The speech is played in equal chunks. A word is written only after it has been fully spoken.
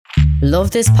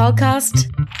Love this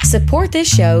podcast? Support this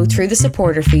show through the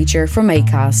supporter feature from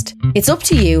Acast. It's up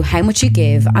to you how much you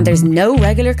give and there's no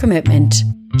regular commitment.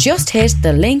 Just hit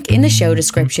the link in the show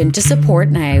description to support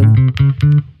now.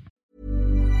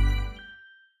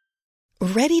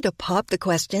 Ready to pop the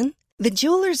question? The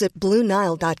jewelers at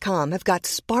BlueNile.com have got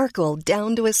sparkle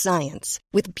down to a science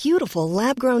with beautiful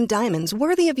lab-grown diamonds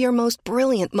worthy of your most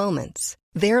brilliant moments.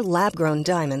 Their lab-grown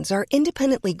diamonds are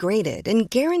independently graded and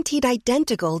guaranteed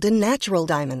identical to natural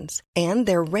diamonds. And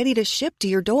they're ready to ship to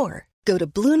your door. Go to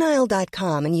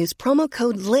BlueNile.com and use promo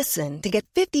code LISTEN to get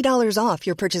 $50 off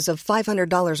your purchase of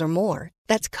 $500 or more.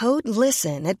 That's code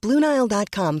LISTEN at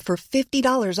BlueNile.com for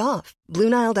 $50 off.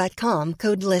 BlueNile.com,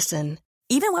 code LISTEN.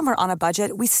 Even when we're on a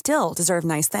budget, we still deserve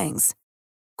nice things.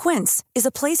 Quince is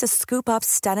a place to scoop up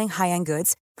stunning high-end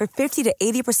goods for 50 to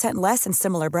 80% less than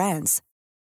similar brands.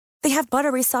 They have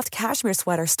buttery soft cashmere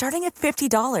sweaters starting at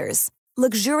 $50,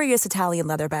 luxurious Italian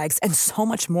leather bags, and so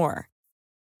much more.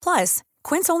 Plus,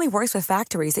 Quince only works with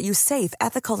factories that use safe,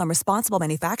 ethical, and responsible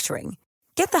manufacturing.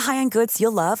 Get the high-end goods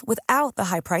you'll love without the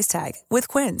high price tag with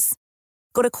Quince.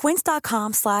 Go to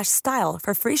quince.com/style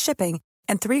for free shipping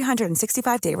and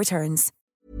 365-day returns.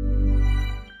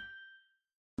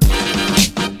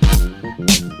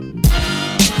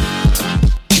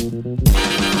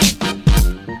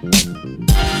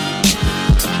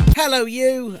 Hello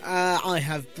you! I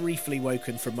have briefly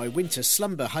woken from my winter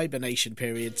slumber hibernation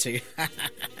period to...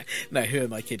 No, who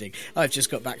am I kidding? I've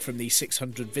just got back from the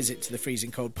 600 visit to the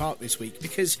freezing cold park this week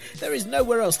because there is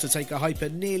nowhere else to take a hyper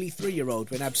nearly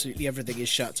 3-year-old when absolutely everything is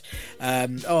shut.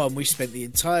 And we spent the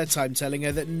entire time telling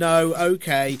her that no,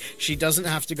 okay, she doesn't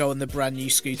have to go on the brand new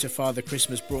scooter Father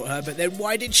Christmas brought her, but then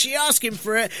why did she ask him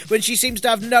for it when she seems to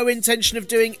have no intention of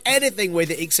doing anything with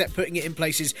it except putting it in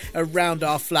places around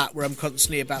our flat where I'm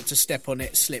constantly about to step on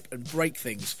it, slip and break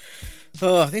things.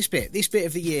 Oh, this bit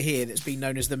of the year here that's been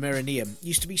known as the Miraneum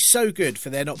used to be so good for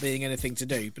there not being anything to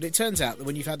do, but it turns out that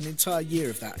when you've had an entire year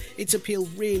of that, its appeal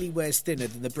really wears thinner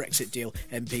than the Brexit deal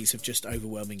MPs have just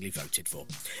overwhelmingly voted for.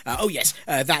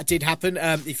 That did happen.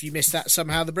 If you missed that,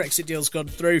 somehow the Brexit deal's gone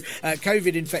through,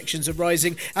 COVID infections are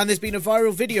rising, and there's been a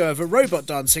viral video of a robot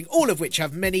dancing, all of which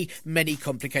have many, many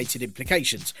complicated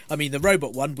implications. I mean, the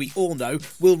robot one, we all know,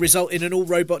 will result in an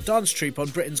all-robot dance troupe on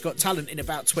Britain's Got Talent in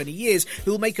about 20 years,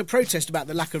 who will make a protest about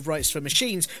the lack of rights for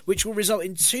machines, which will result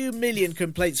in 2 million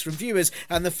complaints from viewers,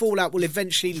 and the fallout will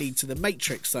eventually lead to the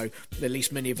Matrix, though at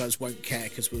least many of us won't care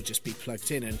because we'll just be plugged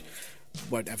in and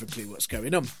won't have a clue what's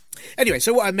going on. Anyway,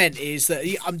 so what I meant is that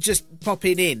I'm just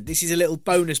popping in. This is a little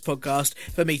bonus podcast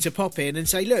for me to pop in and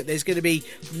say, look, there's going to be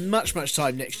much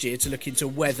time next year to look into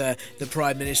whether the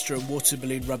Prime Minister and water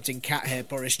balloon rubbed in cat hair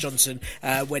Boris Johnson,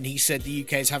 when he said the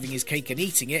UK is having his cake and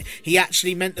eating it, he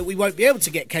actually meant that we won't be able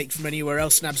to get cake from anywhere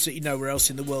else and absolutely nowhere else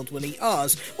in the world will eat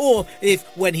ours. Or if,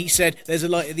 when he said there's a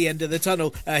light at the end of the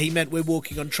tunnel, he meant we're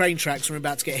walking on train tracks and we're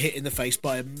about to get hit in the face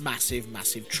by a massive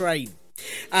train.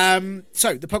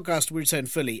 So the podcast will return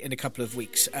fully in a couple of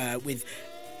weeks with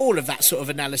all of that sort of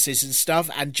analysis and stuff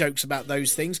and jokes about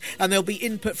those things, and there'll be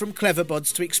input from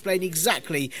Cleverbods to explain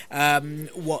exactly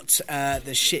what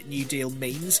the shit New Deal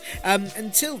means.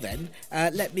 Until then,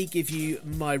 let me give you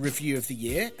my review of the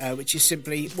year, which is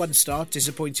simply 1 star,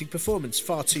 disappointing performance,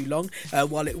 far too long.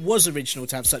 While it was original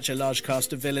to have such a large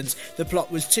cast of villains, the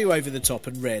plot was too over the top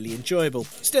and rarely enjoyable.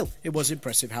 Still, it was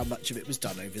impressive how much of it was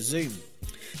done over Zoom.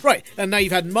 Right, and now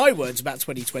you've had my words about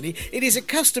 2020, it is a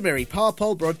customary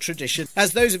Parpol tradition,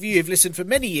 as those of you who've listened for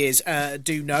many years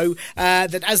do know,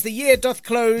 that as the year doth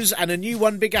close and a new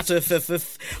one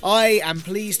begatteth, I am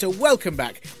pleased to welcome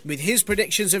back with his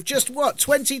predictions of just what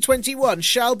 2021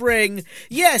 shall bring.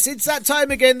 Yes, it's that time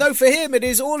again, though for him it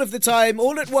is all of the time,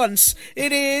 all at once.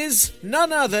 It is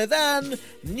none other than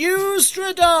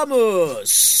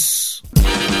Newstradamus.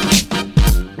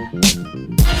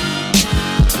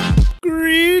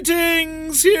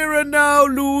 Greetings, here and now,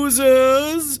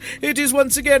 losers. It is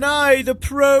once again I, the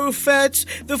prophet,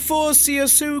 the foreseer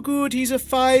so good he's a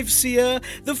 5-seer,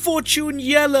 the fortune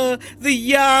yeller,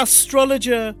 the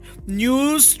astrologer,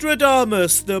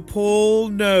 Newstradamus, the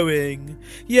Paul-knowing.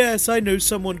 Yes, I know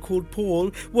someone called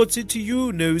Paul. What's it to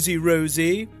you, nosy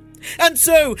Rosie? And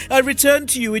so, I return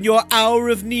to you in your hour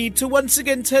of need to once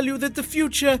again tell you that the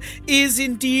future is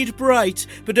indeed bright,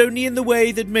 but only in the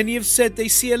way that many have said they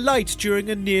see a light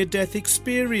during a near-death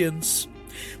experience.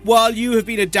 While you have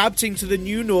been adapting to the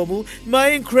new normal, my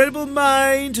incredible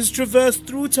mind has traversed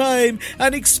through time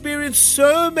and experienced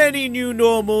so many new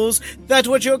normals that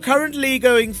what you're currently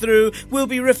going through will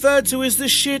be referred to as the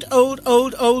shit old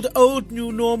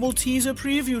new normal teaser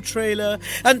preview trailer.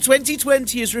 And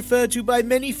 2020 is referred to by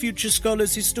many future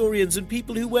scholars, historians, and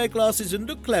people who wear glasses and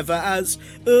look clever as,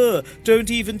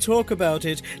 don't even talk about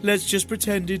it. Let's just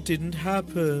pretend it didn't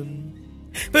happen.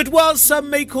 But while some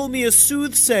may call me a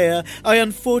soothsayer, I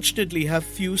unfortunately have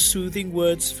few soothing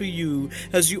words for you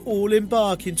as you all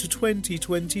embark into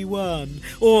 2021.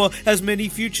 Or, as many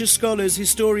future scholars,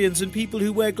 historians, and people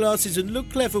who wear glasses and look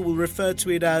clever will refer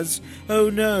to it as, oh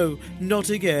no, not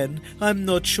again. I'm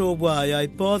not sure why I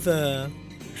bother.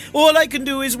 All I can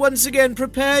do is once again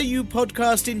prepare you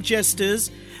podcast ingesters.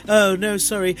 Oh, no,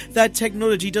 sorry, that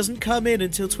technology doesn't come in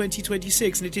until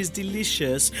 2026 and it is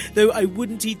delicious, though I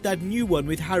wouldn't eat that new one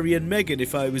with Harry and Meghan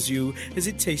if I was you, as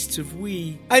it tastes of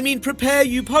wee. I mean, prepare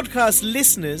you podcast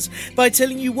listeners by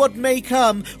telling you what may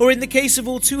come, or in the case of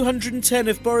all 210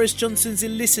 of Boris Johnson's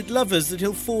illicit lovers that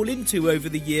he'll fall into over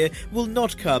the year, will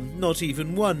not come, not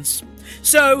even once.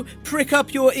 So, prick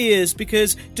up your ears,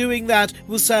 because doing that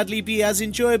will sadly be as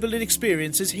enjoyable an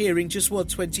experience as hearing just what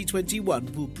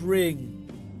 2021 will bring.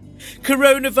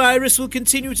 Coronavirus will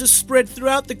continue to spread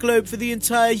throughout the globe for the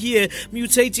entire year,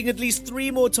 mutating at least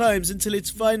 3 more times until its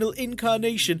final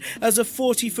incarnation as a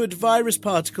 40-foot virus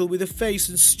particle with a face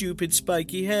and stupid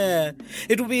spiky hair.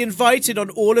 It will be invited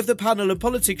on all of the panel and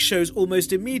politics shows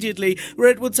almost immediately, where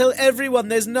it will tell everyone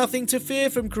there's nothing to fear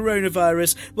from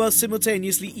coronavirus while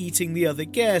simultaneously eating the other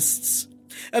guests.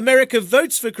 America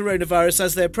votes for coronavirus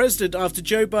as their president after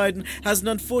Joe Biden has an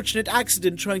unfortunate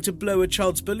accident trying to blow a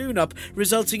child's balloon up,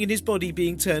 resulting in his body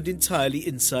being turned entirely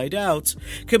inside out.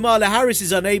 Kamala Harris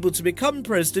is unable to become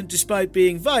president despite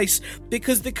being vice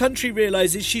because the country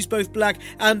realizes she's both black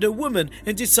and a woman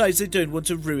and decides they don't want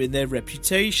to ruin their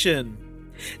reputation.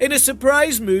 In a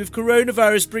surprise move,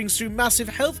 coronavirus brings through massive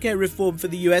healthcare reform for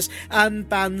the US and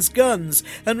bans guns,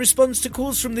 and responds to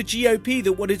calls from the GOP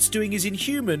that what it's doing is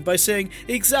inhuman by saying,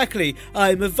 exactly,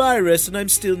 I'm a virus and I'm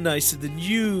still nicer than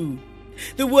you.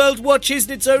 The world watches,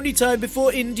 and it's only time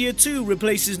before India too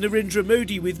replaces Narendra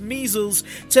Modi with measles,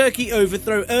 Turkey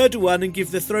overthrow Erdogan and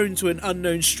give the throne to an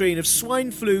unknown strain of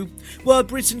swine flu, while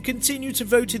Britain continue to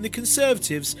vote in the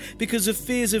Conservatives because of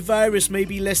fears a virus may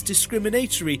be less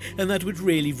discriminatory and that would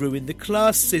really ruin the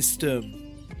class system.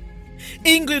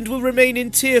 England will remain in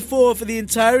Tier 4 for the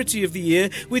entirety of the year,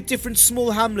 with different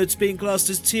small hamlets being classed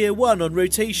as Tier 1 on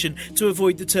rotation to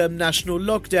avoid the term national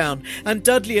lockdown, and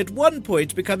Dudley at one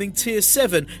point becoming Tier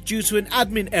 7 due to an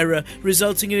admin error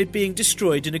resulting in it being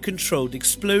destroyed in a controlled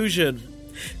explosion.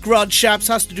 Grant Shapps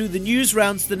has to do the news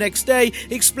rounds the next day,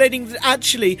 explaining that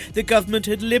actually the government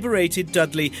had liberated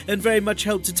Dudley and very much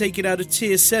helped to take it out of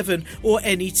Tier 7 or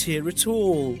any tier at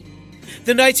all.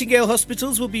 The Nightingale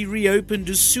hospitals will be reopened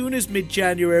as soon as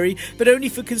mid-January, but only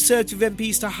for Conservative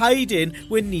MPs to hide in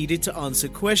when needed to answer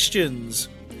questions.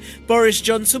 Boris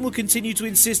Johnson will continue to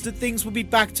insist that things will be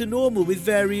back to normal with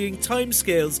varying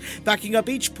timescales, backing up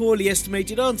each poorly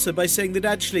estimated answer by saying that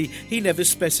actually he never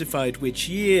specified which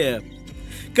year.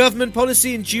 Government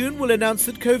policy in June will announce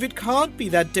that COVID can't be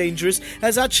that dangerous,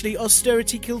 as actually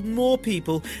austerity killed more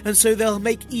people, and so they'll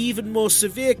make even more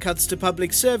severe cuts to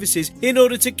public services in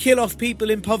order to kill off people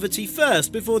in poverty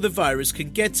first before the virus can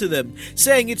get to them,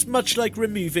 saying it's much like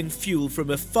removing fuel from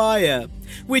a fire.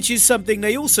 Which is something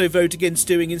they also vote against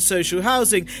doing in social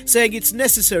housing, saying it's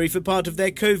necessary for part of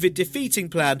their COVID defeating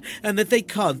plan and that they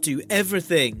can't do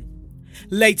everything.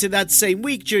 Later that same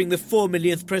week, during the 4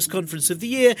 millionth press conference of the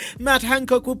year, Matt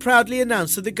Hancock will proudly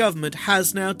announce that the government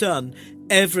has now done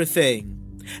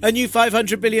everything. A new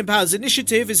 £500 billion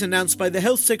initiative is announced by the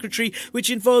Health Secretary, which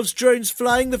involves drones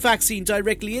flying the vaccine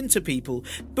directly into people.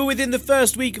 But within the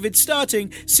first week of it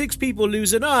starting, 6 people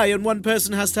lose an eye and 1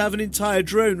 person has to have an entire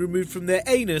drone removed from their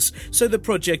anus, so the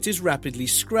project is rapidly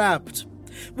scrapped.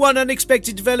 One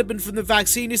unexpected development from the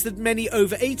vaccine is that many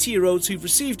over 80-year-olds who've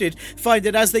received it find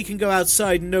that as they can go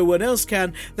outside and no one else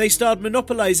can, they start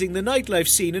monopolising the nightlife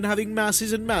scene and having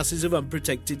masses and masses of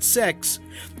unprotected sex.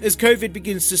 As COVID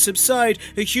begins to subside,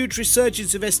 a huge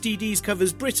resurgence of STDs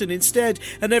covers Britain instead,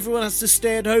 and everyone has to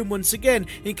stay at home once again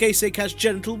in case they catch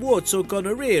genital warts or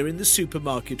gonorrhea in the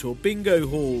supermarket or bingo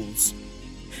halls.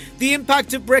 The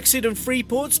impact of Brexit on free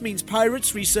ports means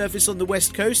pirates resurface on the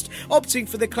west coast, opting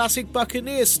for the classic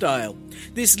buccaneer style.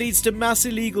 This leads to mass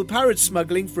illegal parrot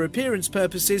smuggling for appearance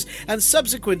purposes, and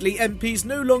subsequently MPs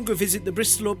no longer visit the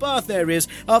Bristol or Bath areas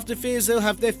after fears they'll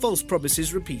have their false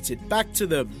promises repeated back to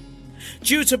them.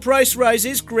 Due to price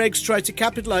rises, Greggs tried to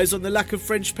capitalise on the lack of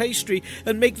French pastry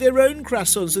and make their own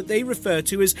croissants that they refer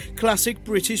to as classic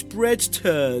British bread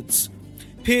turds.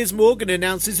 Piers Morgan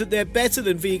announces that they're better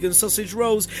than vegan sausage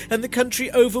rolls, and the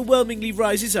country overwhelmingly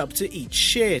rises up to eat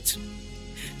shit.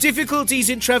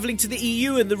 Difficulties in travelling to the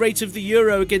EU and the rate of the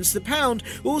euro against the pound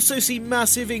also see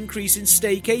massive increase in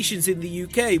staycations in the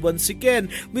UK once again,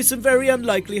 with some very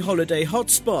unlikely holiday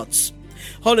hotspots.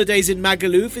 Holidays in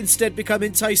Magaluf instead become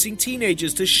enticing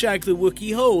teenagers to shag the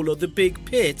Wookey Hole or the Big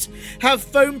Pit, have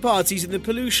foam parties in the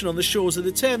pollution on the shores of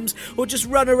the Thames, or just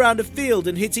run around a field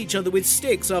and hit each other with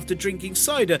sticks after drinking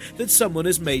cider that someone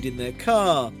has made in their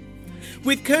car.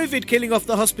 With COVID killing off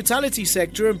the hospitality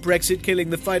sector and Brexit killing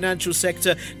the financial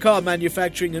sector, car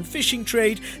manufacturing and fishing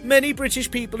trade, many British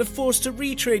people are forced to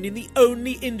retrain in the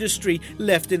only industry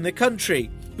left in the country,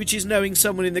 which is knowing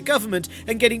someone in the government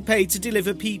and getting paid to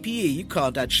deliver PPE you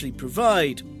can't actually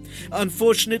provide.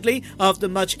 Unfortunately, after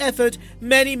much effort,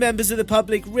 many members of the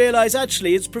public realise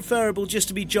actually it's preferable just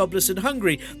to be jobless and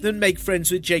hungry than make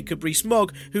friends with Jacob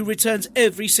Rees-Mogg, who returns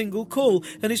every single call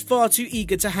and is far too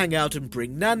eager to hang out and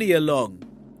bring Nanny along.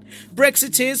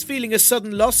 Brexiteers, feeling a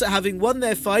sudden loss at having won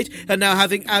their fight and now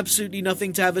having absolutely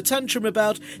nothing to have a tantrum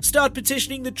about, start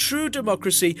petitioning the true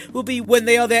democracy will be when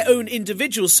they are their own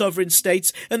individual sovereign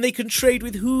states and they can trade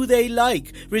with who they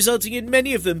like, resulting in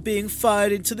many of them being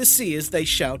fired into the sea as they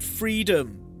shout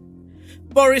freedom.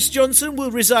 Boris Johnson will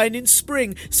resign in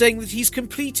spring, saying that he's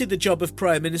completed the job of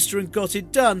Prime Minister and got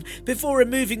it done, before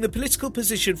removing the political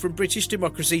position from British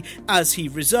democracy as he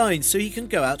resigns so he can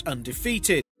go out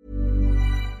undefeated.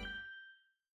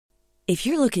 If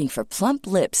you're looking for plump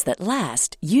lips that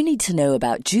last, you need to know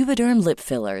about Juvederm lip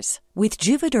fillers. With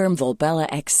Juvederm Volbella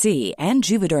XC and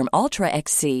Juvederm Ultra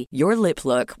XC, your lip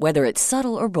look, whether it's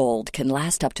subtle or bold, can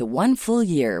last up to 1 full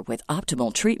year with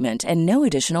optimal treatment and no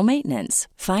additional maintenance.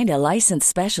 Find a licensed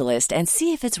specialist and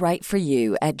see if it's right for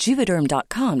you at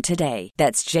Juvederm.com today.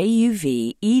 That's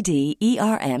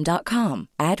JUVEDERM.com.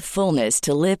 Add fullness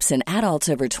to lips in adults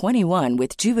over 21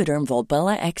 with Juvederm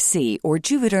Volbella XC or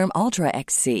Juvederm Ultra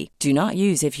XC. Do not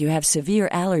use if you have severe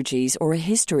allergies or a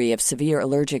history of severe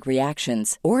allergic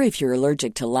reactions, or if you're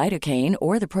allergic to lidocaine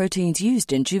or the proteins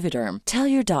used in Juvederm. Tell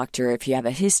your doctor if you have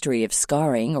a history of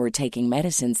scarring or taking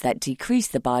medicines that decrease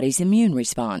the body's immune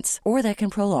response or that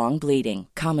can prolong bleeding.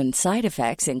 Common side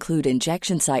effects include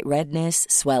injection site redness,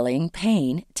 swelling,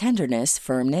 pain, tenderness,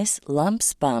 firmness,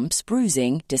 lumps, bumps,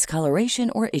 bruising, discoloration,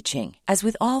 or itching. As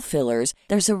with all fillers,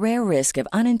 there's a rare risk of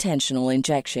unintentional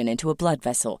injection into a blood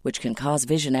vessel, which can cause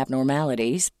vision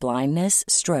abnormalities, blindness,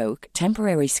 stroke,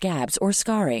 temporary scabs, or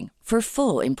scarring. For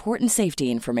full, important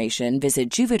safety information, visit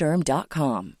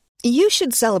Juvederm.com. You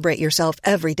should celebrate yourself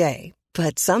every day,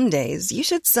 but some days you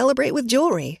should celebrate with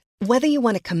jewelry. Whether you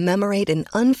want to commemorate an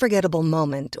unforgettable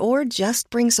moment or just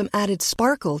bring some added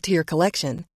sparkle to your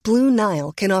collection, Blue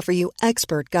Nile can offer you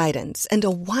expert guidance and a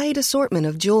wide assortment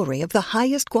of jewelry of the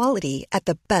highest quality at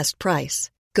the best price.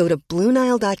 Go to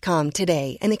BlueNile.com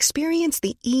today and experience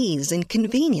the ease and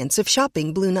convenience of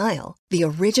shopping Blue Nile, the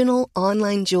original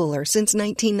online jeweler since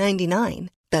 1999.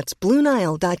 That's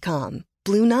BlueNile.com.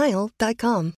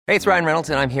 BlueNile.com. Hey, it's Ryan Reynolds,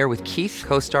 and I'm here with Keith,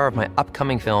 co-star of my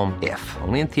upcoming film, If,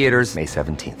 only in theaters May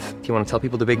 17th. Do you want to tell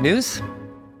people the big news?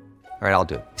 All right, I'll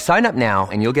do it. Sign up now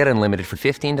and you'll get unlimited for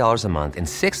 $15 a month and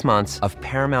 6 months of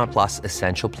Paramount Plus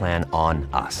Essential Plan on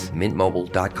us.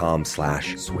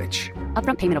 MintMobile.com/switch.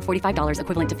 Upfront payment of $45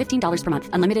 equivalent to $15 per month.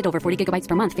 Unlimited over 40 gigabytes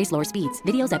per month. Face lower speeds.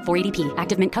 Videos at 480p.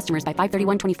 Active Mint customers by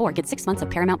 531.24 get 6 months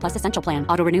of Paramount Plus Essential Plan.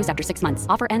 Auto renews after 6 months.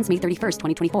 Offer ends May 31st,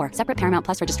 2024. Separate Paramount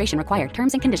Plus registration required.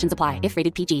 Terms and conditions apply if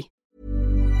rated PG.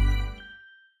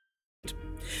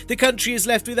 The country is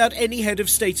left without any head of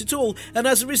state at all, and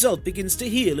as a result begins to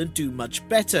heal and do much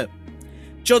better.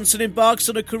 Johnson embarks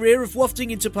on a career of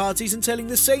wafting into parties and telling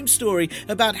the same story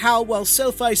about how, while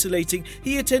self-isolating,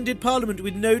 he attended Parliament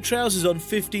with no trousers on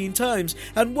 15 times,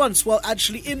 and once while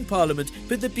actually in Parliament,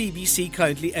 but the BBC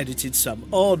kindly edited some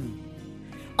on.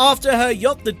 After her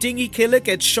yacht, the dinghy killer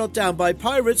gets shot down by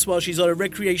pirates while she's on a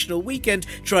recreational weekend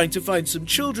trying to find some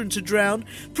children to drown,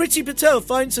 Priti Patel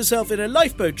finds herself in a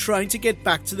lifeboat trying to get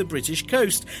back to the British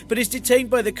coast, but is detained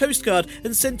by the Coast Guard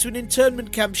and sent to an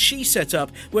internment camp she set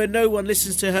up, where no one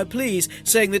listens to her pleas,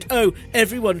 saying that, oh,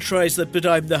 everyone tries that but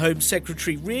I'm the Home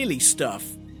Secretary really stuff.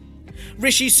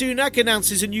 Rishi Sunak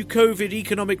announces a new COVID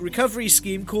economic recovery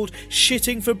scheme called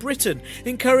Shitting for Britain,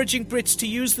 encouraging Brits to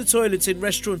use the toilets in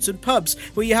restaurants and pubs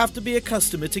where you have to be a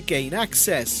customer to gain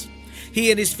access.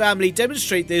 He and his family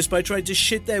demonstrate this by trying to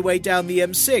shit their way down the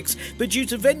M6, but due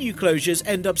to venue closures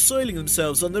end up soiling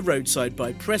themselves on the roadside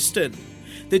by Preston.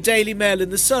 The Daily Mail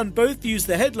and The Sun both use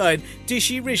the headline,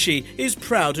 Dishi Rishi is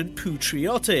proud and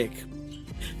patriotic.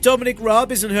 Dominic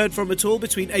Raab isn't heard from at all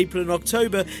between April and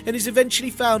October and is eventually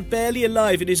found barely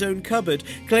alive in his own cupboard,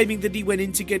 claiming that he went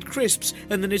in to get crisps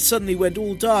and then it suddenly went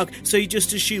all dark, so he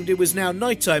just assumed it was now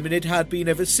nighttime and it had been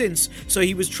ever since, so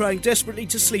he was trying desperately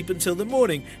to sleep until the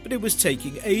morning, but it was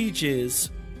taking ages.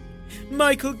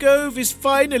 Michael Gove is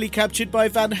finally captured by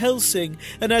Van Helsing,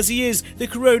 and as he is, the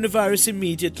coronavirus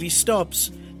immediately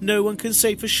stops. No one can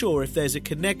say for sure if there's a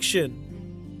connection.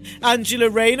 Angela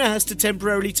Rayner has to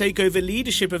temporarily take over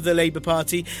leadership of the Labour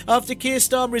Party after Keir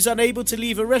Starmer is unable to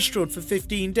leave a restaurant for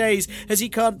 15 days as he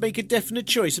can't make a definite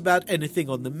choice about anything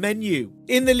on the menu.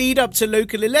 In the lead up to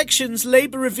local elections,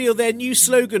 Labour reveal their new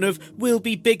slogan of "We'll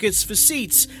be bigots for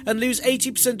seats" and lose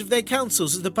 80% of their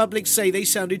councils as the public say they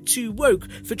sounded too woke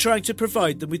for trying to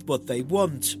provide them with what they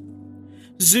want.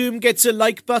 Zoom gets a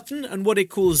like button and what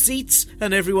it calls Zeets,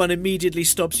 and everyone immediately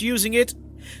stops using it.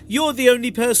 You're the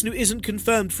only person who isn't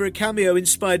confirmed for a cameo in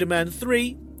Spider-Man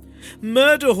 3.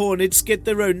 Murder Hornets get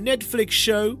their own Netflix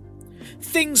show.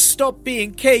 Things stop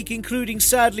being cake, including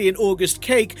sadly an August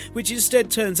cake, which instead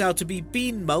turns out to be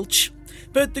bean mulch.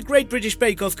 But the Great British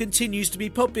Bake Off continues to be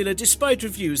popular despite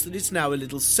reviews that it's now a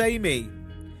little samey.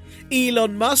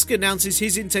 Elon Musk announces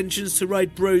his intentions to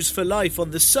write Bros for Life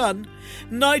on The Sun.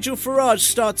 Nigel Farage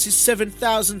starts his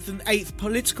 7,008th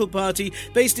political party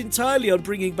based entirely on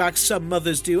bringing back Some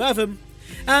Mothers Do Have 'Em.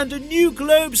 And a new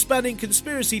globe-spanning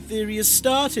conspiracy theory has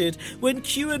started when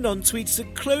QAnon tweets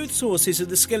that clothes horses are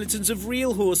the skeletons of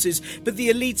real horses, but the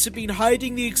elites have been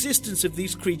hiding the existence of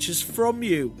these creatures from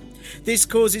you. This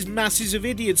causes masses of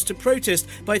idiots to protest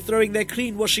by throwing their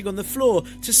clean washing on the floor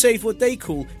to save what they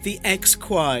call the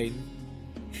ex-quine.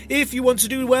 If you want to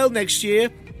do well next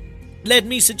year, let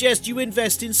me suggest you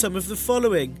invest in some of the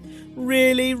following.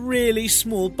 Really, really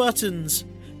small buttons,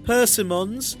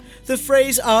 persimmons, the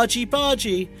phrase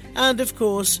argy-bargy, and of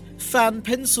course, fan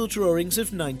pencil drawings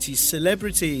of 90s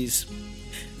celebrities.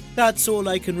 That's all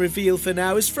I can reveal for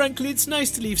now, as frankly it's nice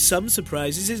to leave some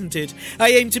surprises, isn't it?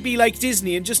 I aim to be like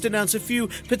Disney and just announce a few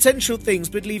potential things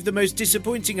but leave the most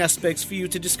disappointing aspects for you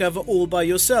to discover all by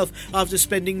yourself after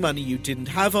spending money you didn't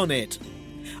have on it.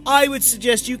 I would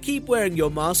suggest you keep wearing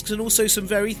your masks and also some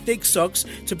very thick socks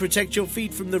to protect your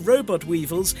feet from the robot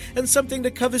weevils, and something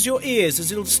that covers your ears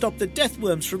as it'll stop the death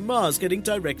worms from Mars getting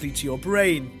directly to your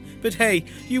brain. But hey,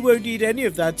 you won't need any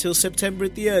of that till September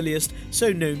at the earliest,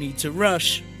 so no need to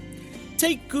rush.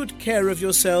 Take good care of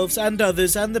yourselves and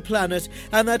others and the planet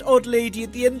and that odd lady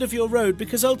at the end of your road,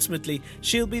 because ultimately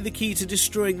she'll be the key to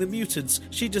destroying the mutants.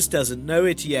 She just doesn't know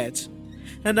it yet.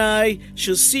 And I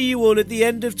shall see you all at the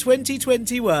end of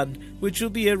 2021, which will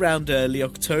be around early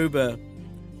October.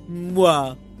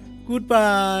 Mwah.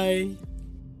 Goodbye.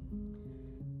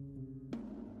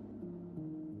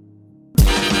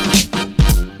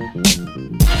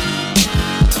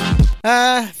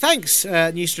 Thanks,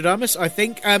 Nostradamus, I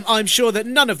think. I'm sure that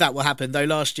none of that will happen, though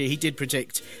last year he did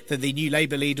predict that the new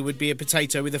Labour leader would be a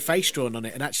potato with a face drawn on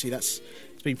it, and actually it's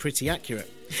been pretty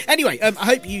accurate. Anyway, I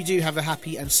hope you do have a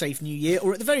happy and safe new year,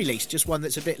 or at the very least, just one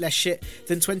that's a bit less shit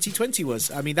than 2020 was.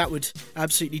 I mean, that would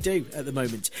absolutely do at the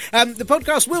moment. The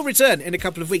podcast will return in a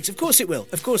couple of weeks. Of course it will.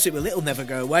 Of course it will. It'll never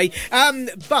go away.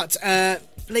 But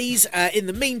please, in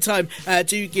the meantime,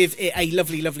 do give it a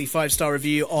lovely, lovely 5-star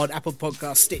review on Apple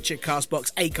Podcasts, Stitcher,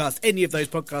 CastBox, Acast, any of those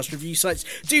podcast review sites.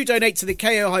 Do donate to the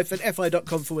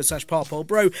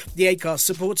ko-fi.com/parpolbro, the Acast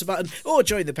supporter button, or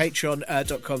join the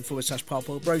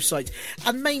patreon.com/parpolbro site.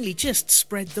 And mainly just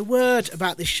spread the word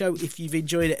about this show if you've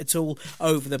enjoyed it at all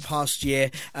over the past year,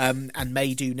 and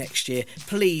may do next year.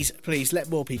 Please let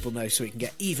more people know so we can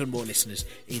get even more listeners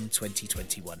in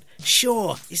 2021.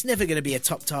 Sure, it's never going to be a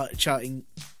charting...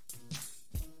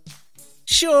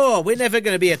 Sure, we're never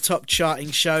going to be a top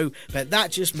charting show, but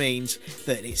that just means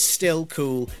that it's still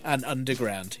cool and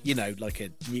underground. You know, like a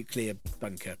nuclear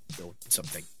bunker or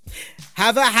something.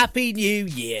 Have a happy new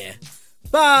year.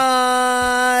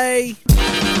 Bye!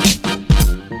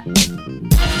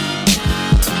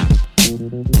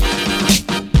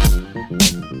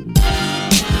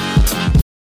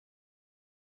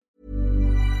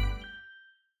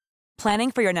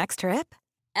 Planning for your next trip?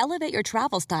 Elevate your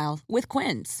travel style with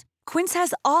Quince. Quince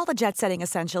has all the jet-setting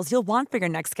essentials you'll want for your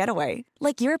next getaway,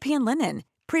 like European linen,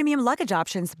 premium luggage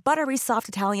options, buttery soft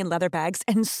Italian leather bags,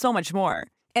 and so much more.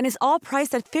 And is all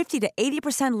priced at 50 to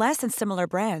 80% less than similar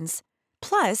brands.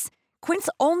 Plus, Quince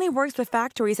only works with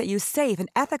factories that use safe and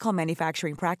ethical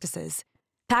manufacturing practices.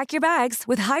 Pack your bags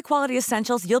with high-quality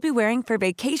essentials you'll be wearing for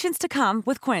vacations to come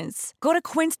with Quince. Go to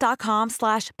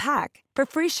quince.com/pack for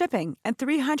free shipping and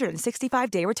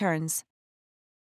 365-day returns.